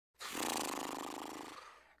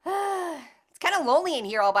of lonely in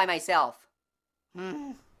here all by myself. Hey,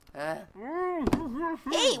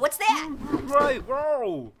 what's that? Right,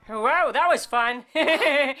 whoa! Whoa, that was fun.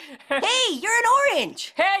 Hey, you're an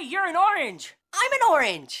orange. Hey, you're an orange. I'm an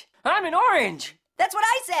orange. I'm an orange. That's what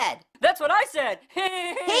I said. That's what I said.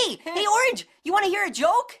 Hey, orange, you want to hear a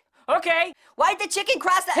joke? Okay. Why'd the chicken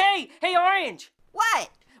cross the... Hey, orange. What?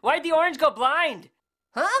 Why'd the orange go blind?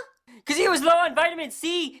 Huh? Because he was low on vitamin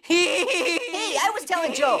C. Hey, I was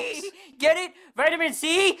telling jokes. Get it? Vitamin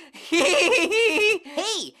C? Hey,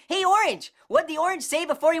 orange, what'd the orange say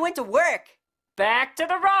before he went to work? Back to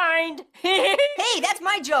the rind. Hey, that's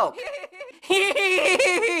my joke.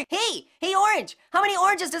 Hey, orange, how many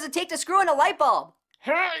oranges does it take to screw in a light bulb?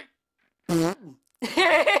 What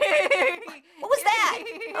was that?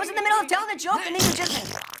 I was in the middle of telling a joke and then you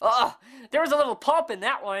just... Oh, there was a little pulp in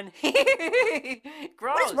that one.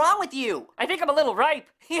 Gross. What is wrong with you? I think I'm a little ripe.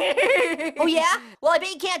 Oh, yeah? Well, I bet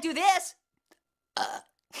you can't do this. Oh,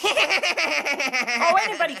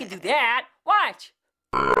 anybody can do that. Watch.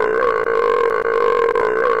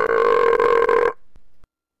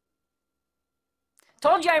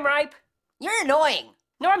 Told you I'm ripe. You're annoying.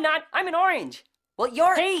 No, I'm not. I'm an orange. Well,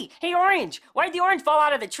 you're... Hey, orange. Why'd the orange fall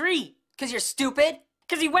out of the tree? 'Cause you're stupid.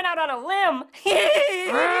 'Cause he went out on a limb.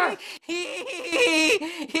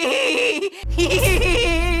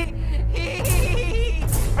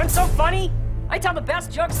 I'm so funny. I tell the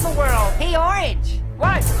best jokes in the world. Hey, orange.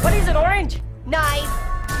 What? What is it, orange? Knife.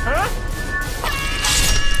 Huh?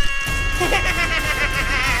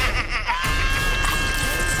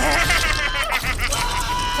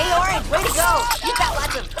 Hey, orange, way to go. You got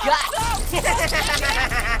lots of guts.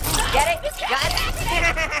 Get it? Guts?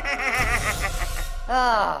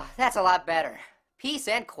 Oh, that's a lot better. Peace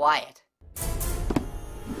and quiet.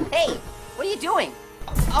 Hey, what are you doing?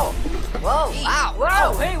 Oh, whoa, wow.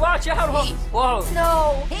 Whoa, hey, watch out. Hey. Whoa.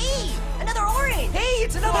 No. Hey, another orange. Hey,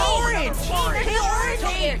 it's another orange! Hey, orange. Hey, Orange. orange!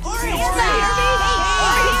 Over here. Hey, over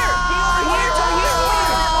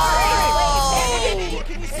here.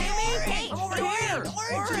 Can you see me? Hey, I'm over here!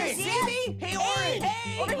 Orange, Orange! you see me? Hey, orange!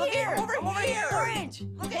 Over here. Over here! Orange.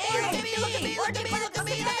 Look at Hey, me! Look at me! Look at me! Look at me! Look at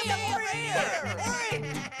me! Look at me! Over here! Orange!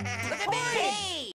 Look at me! Hey.